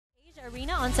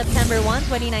Arena on September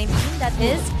 1, 2019. That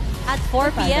is at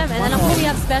 4 p.m. And then we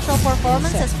have special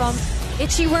performances from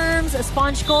Itchy Worms,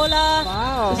 Sponge Cola.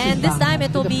 Wow. And this time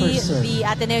it will be the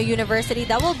Ateneo University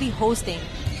that will be hosting.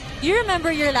 Do you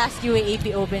remember your last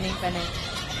UAAP opening, Panay?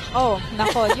 Oh,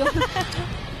 nako. Yung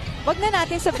wag na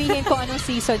natin sabihin kung anong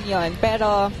season yon,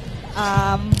 pero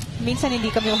minsan hindi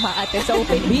kami umaattend sa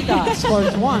opening. Bita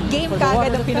scores 1. Game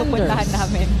kagad ang pinupuntahan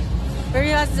namin. Pero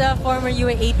as a former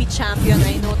UAAP champion,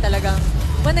 I know talagang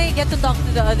when I get to talk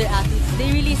to the other athletes,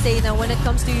 they really say na when it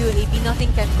comes to UAAP,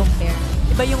 nothing can compare.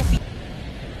 Iba yung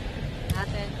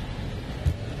natin.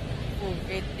 Oh,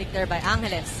 great dig there by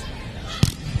Angeles.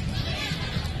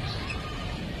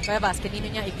 Cuevas,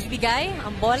 kanino niya ibibigay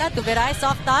ang bola to Veray,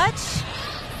 soft touch.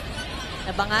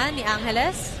 Nabangan ni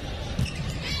Angeles.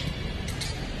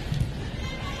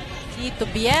 Si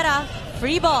Tubiera,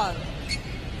 free ball.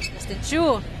 Justin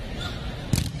Chu.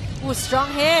 Ooh, strong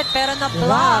hit, pero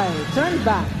na-block. Turn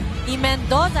back. Ni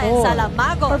Mendoza and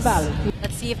Salamagos. BaliPure.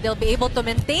 Let's see if they'll be able to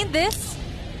maintain this.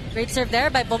 Great serve there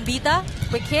by Bombita.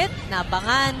 Quick hit,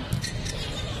 nabangan.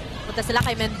 Punta sila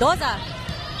kay Mendoza.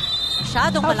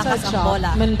 Masyadong malakas ang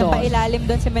bola. Napailalim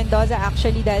doon si Mendoza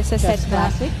actually dahil sa set na.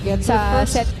 Sa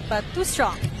set. But too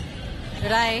strong.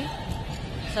 Ray.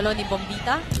 Salo ni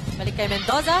Bombita. Balik kay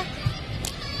Mendoza.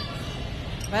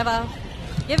 Cueva.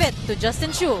 Give it to Justin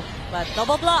Chu. But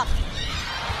double block.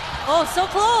 Oh, so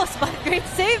close. But great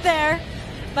save there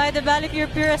by the BaliPure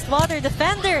Puerest Water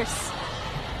defenders.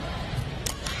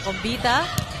 Bombita.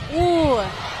 Ooh.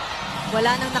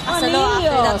 Wala nang nakasalo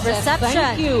after that reception.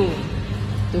 Thank you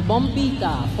to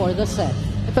Bombita for the set.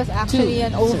 It was actually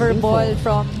an over ball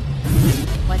from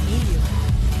Juanillo.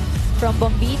 From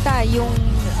Bombita. Yung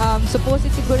supposed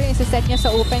siguro yung set niya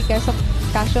sa open kaso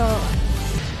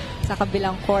sa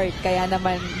kabilang court. Kaya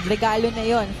naman, regalo na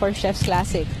yon for Chef's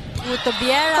Classic.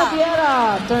 Tubiera.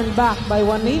 Tubiera, turned back by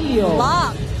Juanillo.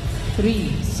 Block.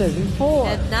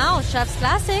 3-7-4. And now, Chef's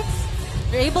Classics,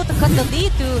 they're able to cut the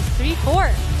lead to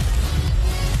 3-4.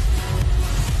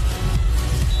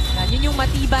 Yun yung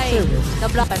matibay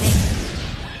na block.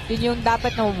 Yun yung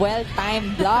dapat na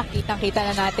well-timed block.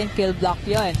 Kitang-kita na natin, kill block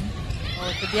yun.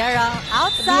 Oh, Tubiera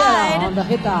outside. Tubiera on the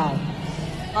hit out.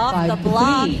 Off the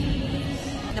block.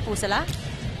 Na po sila.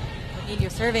 Juanillo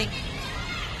serving.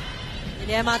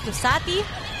 Dilema to Sati.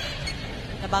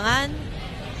 Nabangan.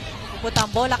 Pupunta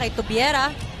ang bola kay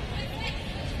Tubiera.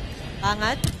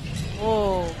 Angat.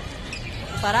 Oh.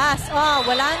 Paras. Oh,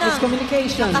 wala na.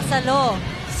 Nakasalo.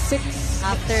 6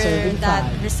 after that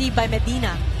received by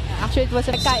Medina. Actually, it was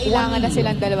nagkailangan na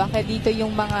silang dalawa. Kaya dito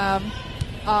yung mga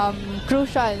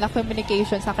crucial na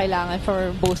communications na kailangan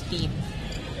for both teams.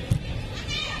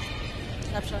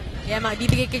 Yeah,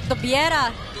 magbibigay kay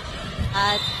Tubiera.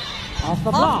 At off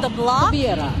the block.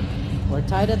 Tubiera. We're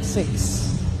tied at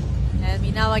 6. And we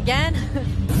now again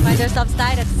find ourselves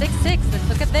tied at 6-6. Let's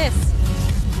look at this.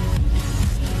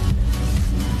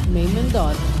 May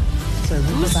Mendoza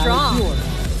serving too strong.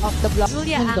 Off the block.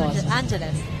 Julia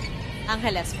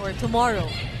Angeles for tomorrow.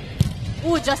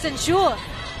 Ooh, Justin Chu.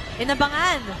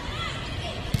 Inabangan.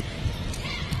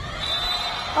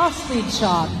 Off-speed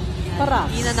shot. Paras.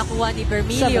 Hindi na nakuha ni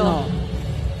Bermilio.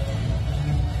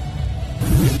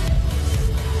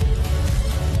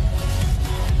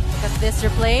 Look at this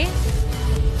replay.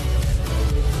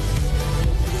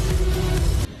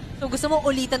 So gusto mo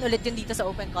ulitan ulit yun dito sa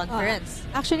Open Conference?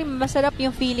 Actually, masarap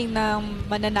yung feeling na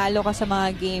mananalo ka sa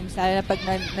mga games, lalo na pag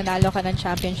nanalo ka ng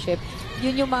championship.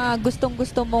 Yun yung mga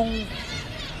gustong-gusto mong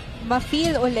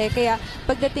ma-feel uli. Kaya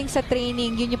pagdating sa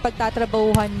training, yun yung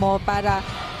pagtatrabahuhan mo para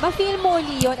ma-feel mo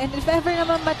uli yun. And if ever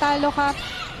naman matalo ka,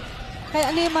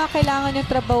 kaya ano yung mga kailangan yung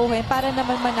trabahuhin para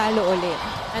naman manalo uli.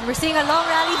 And we're seeing a long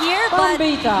rally here, but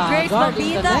Grace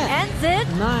Bombita ends it.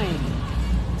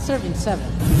 9. Serving 7.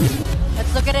 Let's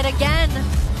look at it again.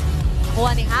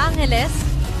 Kuha ni Angeles.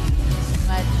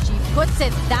 But she puts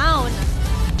it down.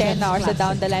 10 hours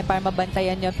down the line para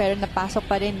mabantayan yun. Pero napasok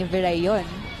pa rin ni Veray yun.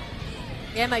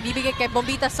 Yeah, may bibigay kay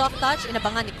Bombita soft touch.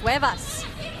 Inabangan ni Cuevas.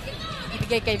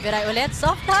 Bibigay kay Veray ulit.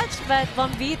 Soft touch, but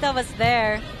Bombita was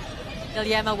there.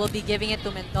 Diliema will be giving it to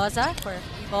Mendoza for a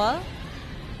free ball.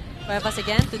 Cuevas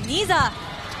again to Niza.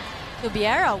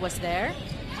 Tubiera was there.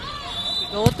 We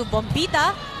go to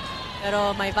Bombita.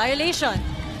 Pero may violation.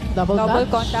 Double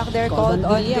contact there called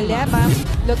on Diliema.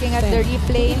 Looking at the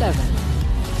replay,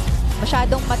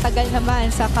 masyadong matagal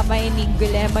naman sa kamay ni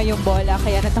Diliema yung bola,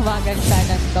 kaya natawagan siya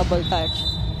ng double touch.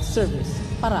 Service.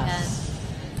 Paras. And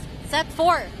set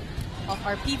 4 of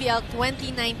our PBL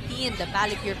 2019, the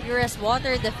BaliPure Puerest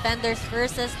Water Defenders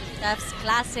versus the Chef's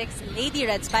Classics Lady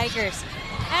Red Spikers.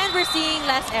 And we're seeing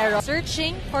less error.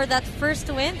 Searching for that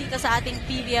first win dito sa ating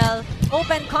PVL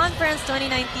Open Conference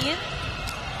 2019.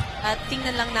 At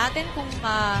tingnan lang natin kung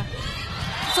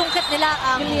sungkit nila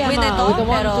ang win ito.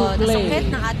 Pero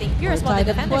nasungkit ng ating Puerest Water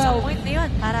Defenders ang point na yun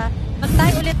para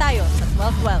mag-tie ulit tayo sa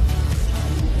 12-12.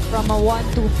 From a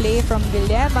 1-2 play from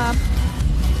Guillermo.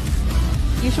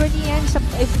 Usually yan,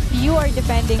 if you are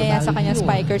defending kaya sa kanya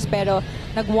spikers, pero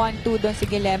nag 1-2 doon si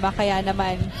Guillermo, kaya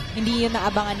naman hindi yun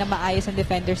naabangan na maayos ang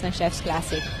defenders ng Chef's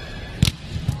Classic.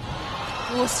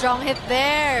 Ooh, strong hit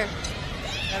there.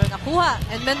 Pero nakuha.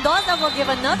 And Mendoza will give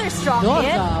another strong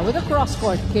hit. Mendoza with a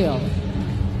cross-court kill.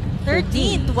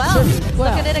 13-12.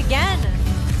 Look at it again.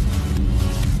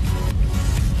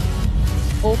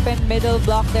 Open middle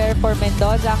block there for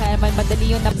Mendoza, kaya naman madali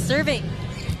yung Serving.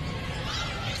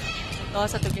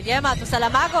 Mendoza to Guillermo, to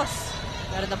Salamagos.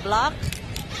 Pero na block.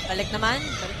 Balik naman.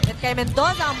 Balik kay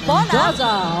Mendoza ang bola.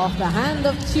 Mendoza off the hand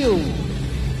of two.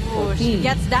 Ooh, she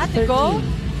gets that to go.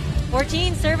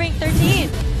 14 serving 13.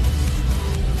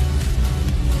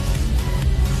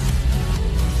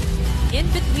 In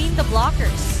between the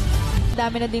blockers.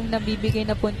 Dami na din nabibigay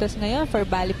na puntos ngayon for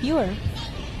BaliPure.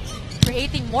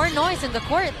 Creating more noise in the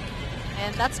court.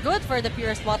 And that's good for the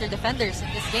Puerest Water defenders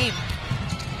in this game.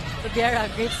 Tubiera,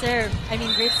 great serve.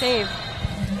 Great save.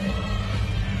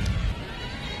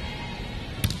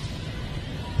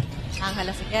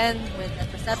 Angeles again with that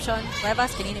reception.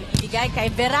 Cuevas, kanina ibigay kay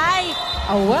Viray.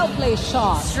 A well-placed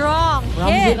shot Strong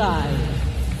from hit. Viray.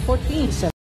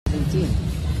 14-17.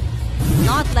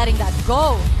 Not letting that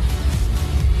go.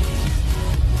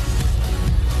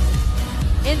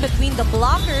 In between the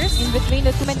blockers. In between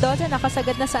the two, Mendoza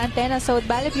nakasagad na sa antena, so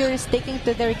BaliPure is sticking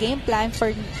to their game plan for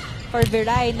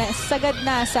Viray na sagad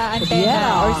na sa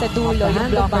antena or sa dulo yung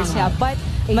blockers niya. But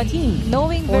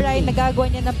knowing Viray,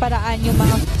 nagagawa niya ng paraan yung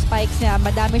mga spikes niya,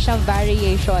 madami siyang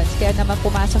variations. Kaya naman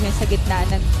pumasok yung sa gitna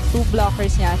ng two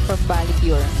blockers niya from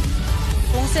BaliPure.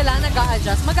 Kung sila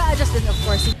nag-a-adjust, mag-a-adjust din of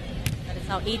course. That is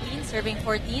now 18, serving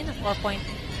 14, 4-point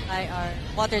by our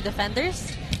water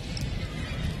defenders.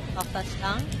 Soft touch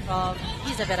lang from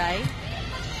Isa Viray.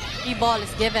 Free ball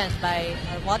is given by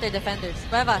our water defenders.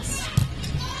 Cuevas.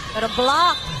 Pero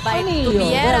block by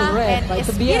Tubiera and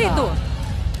Espiritu.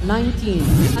 19.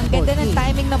 Ang ganda ng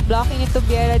timing ng blocking ni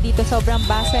Tubiera dito. Sobrang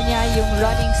basa niya yung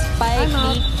running spike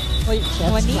ni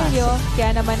Juanillo.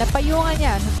 Kaya naman napayungan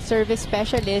niya. Service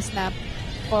specialist na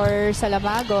for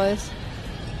Salamagos.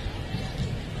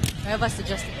 Cuevas to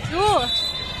Justin Chu.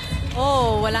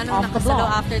 Oh, wala nang nakasalo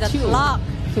after that block.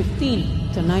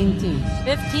 15-19.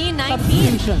 15-19.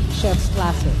 Substitution, Chef's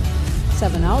Classic.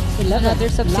 7 out, 11. Another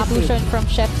substitution from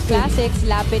Chef's Classics.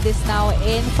 Lapid is now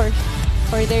in for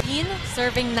their...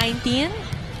 Serving 19.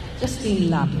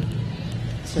 Justine Lapid.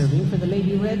 Serving for the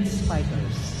Lady Red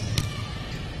Spikers.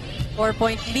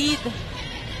 4-point lead.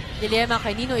 Guillermo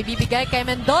kanino ibibigay kay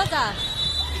Mendoza.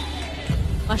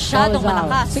 Masyadong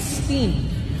malakas.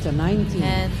 16-19.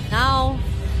 And now,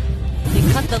 they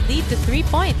cut the lead to 3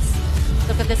 points.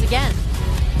 Look at this again.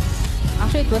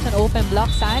 Actually, it was an open block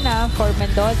sana for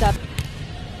Mendoza.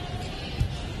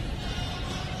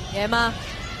 Yema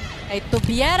kay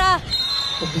Tubiera.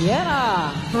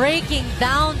 Tubiera. Breaking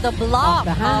down the block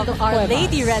of our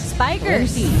Lady Red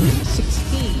Spikers.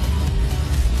 20-16.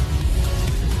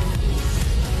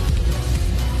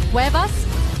 Cuevas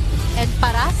and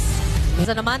Paras.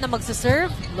 Isa naman na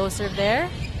magsuserve. Low serve there.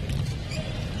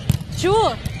 Chu.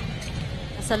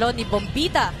 Nasalo ni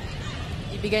Bombita.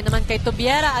 Ibigay naman kay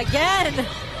Tubiera again.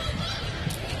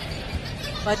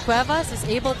 But Cuevas is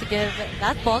able to give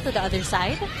that ball to the other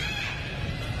side.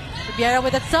 Tubiera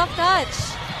with a soft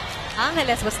touch.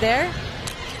 Angeles was there.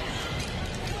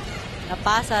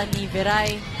 Napasa ni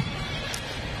Viray.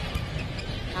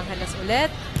 Angeles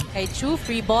ulit. Kay Chu,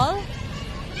 free ball.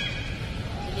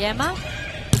 Guillermo.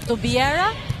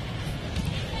 Tubiera.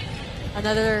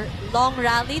 Another long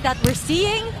rally that we're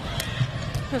seeing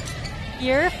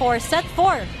here for set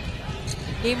 4.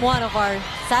 Game 1 of our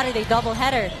Saturday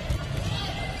doubleheader.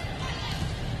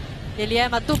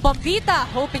 Guillermo to Bombita,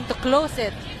 hoping to close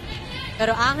it.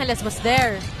 Pero Angeles was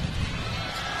there.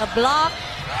 The block.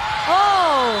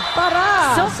 Oh!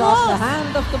 Para! So off close! the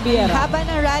hand of Tubiera. Haba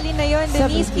ng rally na yun,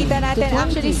 Denise, kita natin.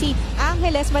 Actually, si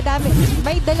Angeles,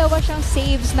 may dalawa siyang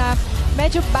saves na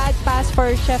medyo bad pass for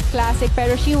Chef Classic,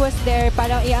 pero she was there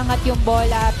para iangat yung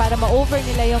bola, para ma-over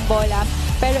nila yung bola.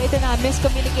 Pero ito na,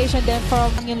 miscommunication din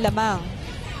from yung lamang.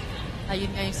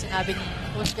 Ayun nga yung sinabi ni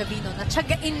Coach Gavino, na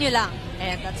tiyagain nyo lang.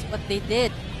 And that's what they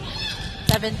did.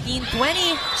 17-20.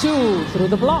 Chu through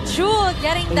the block. Chu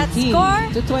getting that score.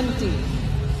 18-20.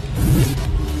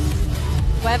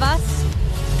 Cuevas.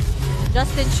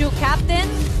 Justin Chu, captain.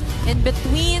 in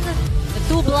between the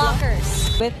two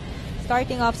blockers. With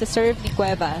starting off the serve ni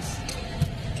Cuevas.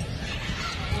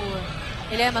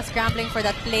 Ilema scrambling for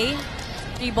that play.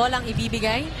 3 ball ang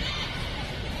ibibigay.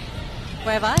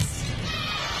 Cuevas.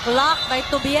 Blocked by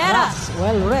Tubiera. That's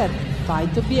well read by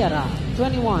Tubiera.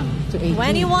 21-18.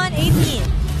 21-18.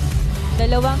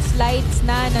 Dalawang slides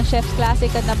na ng Chef's Classic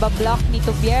at nabablock ni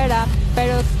Tubiera.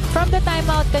 Pero from the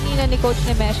timeout kanina ni Coach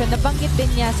Nemesio, nabanggit din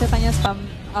niya sa kanyang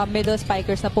middle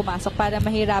spikers na pumasok para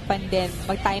mahirapan din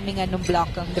mag-timingan ng block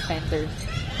ng defender.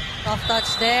 Soft touch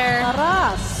there.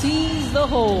 Paras sees the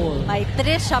hole. By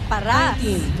Trisha Paras.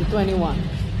 19-21.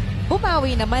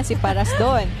 Bumawi naman si Paras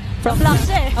doon. Block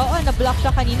siya eh. Oo, na-block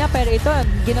siya kanina. Pero ito,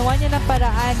 ginawa niya ng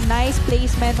paraan. Nice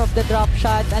placement of the drop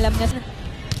shot. Alam niya.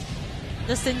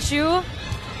 Justin Chu.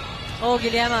 Oh,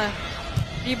 Guillermo.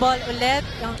 3 ball ulit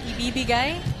yung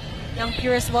ibibigay ng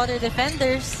Puerest Water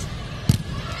defenders.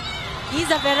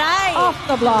 Isa Veray. Off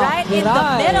the block. Right in the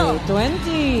middle.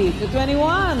 20-21.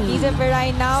 Isa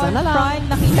Veray now in Sana lang. front.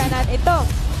 Nakita natin ito.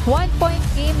 1-point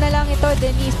game na lang ito,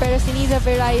 Denise. Pero si Niza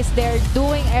Veray is there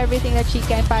doing everything that she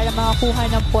can para makakuha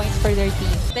ng points for their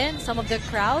team. Then, some of the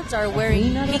crowds are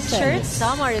wearing Athena pink Rosales. shirts.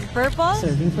 Some are in purple.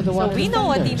 Serving for the So Water we know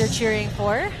what team they're defenders. cheering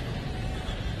for.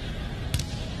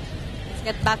 Let's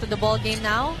get back to the ball game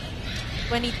now.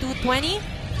 22-20.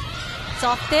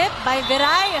 Soft tip by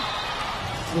Veray.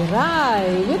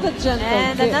 Viray with a gentle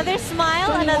And tip. another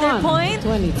smile, another point.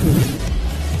 22.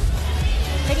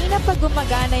 Kanina pag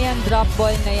gumagana yung drop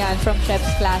ball na yan from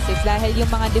Chef's Classics dahil yung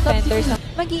mga defenders,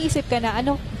 mag-iisip ka na,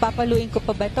 ano, papaluin ko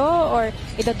pa ba to? Or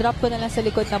itadrop ko na lang sa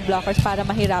likod ng blockers para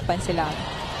mahirapan sila.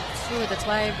 True, that's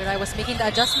why Veray was making the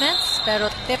adjustments. Pero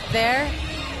tip there.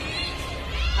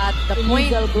 At the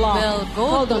point Illegal block. will go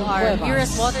Hold to on, our Cuevas.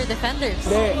 Puerest Water defenders.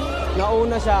 Hindi,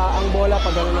 nauna siya ang bola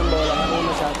pag gano'n ng bola.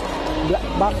 Nauna siya.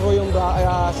 Back row yung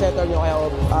setter nyo, kaya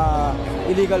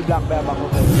illegal block kaya back row.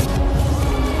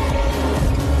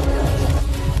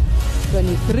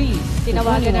 23.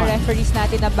 Tinawagan ng 21. referees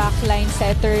natin na backline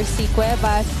setter si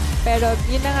Cuevas. Pero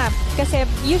yun na nga, kasi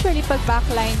usually pag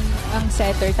backline ang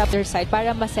setter, top their side,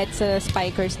 para maset sa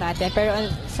spikers natin. Pero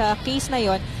sa case na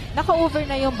yon, naka-over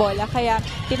na yung bola, kaya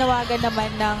tinawagan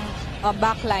naman ng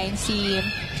backline si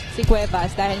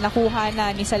Cuevas dahil nakuha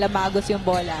na ni Salamagos yung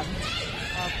bola.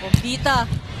 Bombita.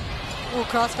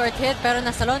 Cross-court hit pero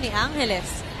nasalo ni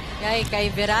Angeles. Kay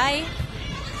Veray.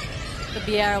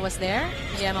 Tubiera was there.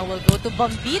 Yema will go to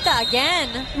Bombita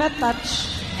again. Net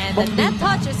touch. And the net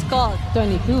touch is called.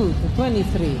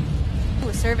 22-23.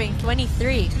 Serving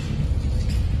 23.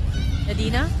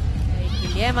 Nadina.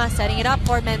 Guillermo setting it up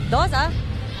for Mendoza.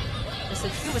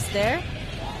 Justin Chu was there.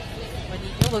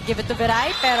 Juanito will give it to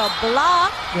Veray, pero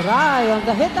block. Viray on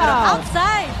the hit Pero out.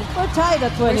 outside. We're tied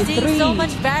at We're 23. seeing so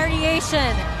much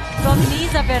variation from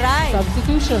Niza Veray.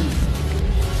 Substitution.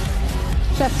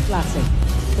 Chef's Classic.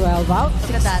 12 out,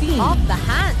 Look at that. 16. Off the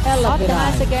hand. Ella Off the Viray.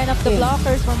 hands again of the In.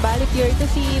 blockers from BaliPure to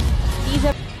see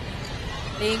Niza.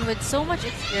 Playing with so much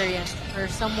experience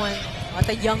for someone at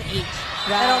a young age.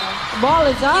 Pero, Right. Ball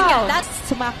is yun nga, out. that's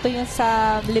Sumakto yun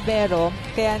sa libero.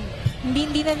 Kaya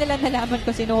hindi na nila nalaman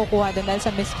kung sino kukuha doon dahil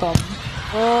sa miscom.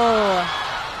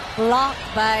 blocked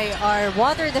by our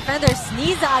water defenders.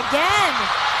 Niza again.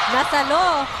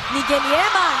 Nasalo ni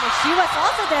Guillermo. She was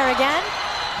also there again.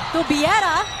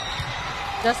 Tubiera.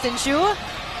 Justin Chu.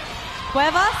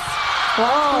 Cuevas.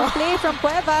 Wow. Play from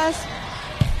Cuevas.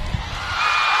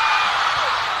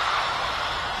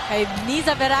 Kay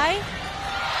Niza Veray.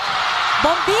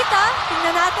 Bombita.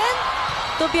 Tingnan natin.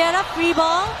 Tubiera, free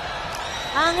ball.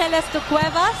 Angeles to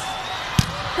Cuevas.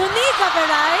 To Niza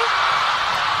Veray.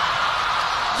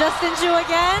 Justin Chu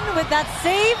again with that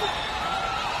save.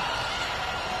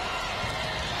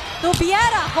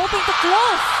 Tubiera hoping to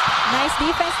close. Nice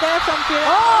defense there from Puerest.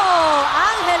 Oh,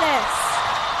 Angeles.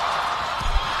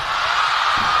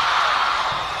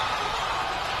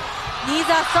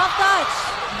 Niza soft touch.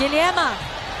 Guillermo.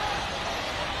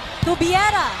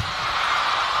 Tubiera.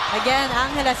 Again,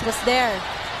 Angeles was there.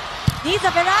 Niza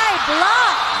Veray,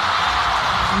 block.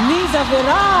 Niza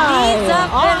Viray Niza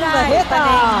on the Veray. hit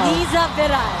out. Niza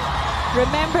Veray.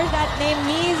 Remember that name,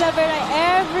 Niza Veray.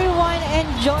 Everyone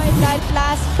enjoyed that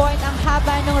last point. Ang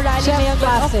haba ng rally Chef na yun. But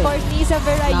of Classic. course, Niza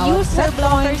Veray Now used her set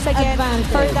blockers point again advantage.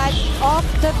 for that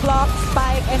off-the-block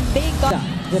spike. And they got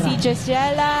Veray. si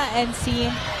Gisela and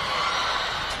si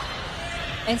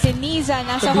Niza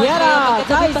nasa Tubiera home.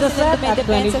 ties the set at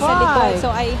dumedepensa sa 25. likod. So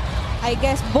I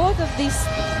guess both of these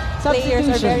players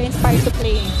are very inspired to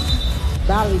play.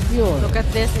 BaliPure. Look at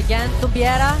this again.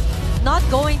 Tubiera not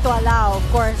going to allow, of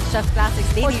course, Chef's Classics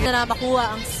Lady na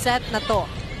makuha ang set na to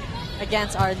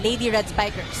against our Lady Red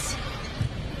Spikers.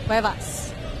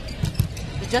 Cuevas.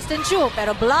 Justin Chu,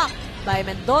 pero blocked by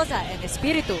Mendoza and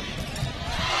Espiritu.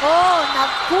 Oh,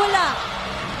 nagkulang.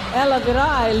 Ella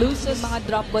Viray loses. Yung mga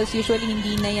drop balls usually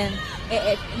hindi na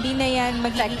yan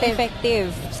magiging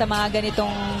effective sa mga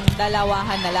ganitong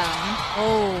dalawahan na lang.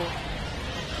 Oh,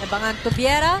 nabangan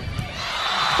Tubiera.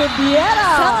 And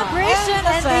Celebration,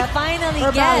 the and they set finally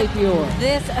for get BaliPure.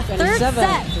 this third 27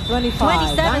 set. to 25.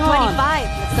 27-25. Bang on.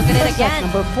 Let's look at it First set, again.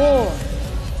 number 4.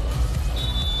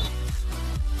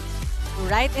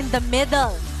 Right in the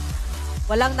middle.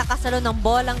 Walang nakasalo ng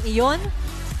bolang iyon.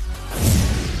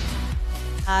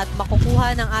 At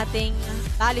makukuha ng ating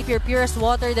BaliPure Pure's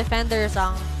Water Defenders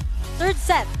ang third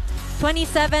set,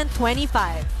 27-25.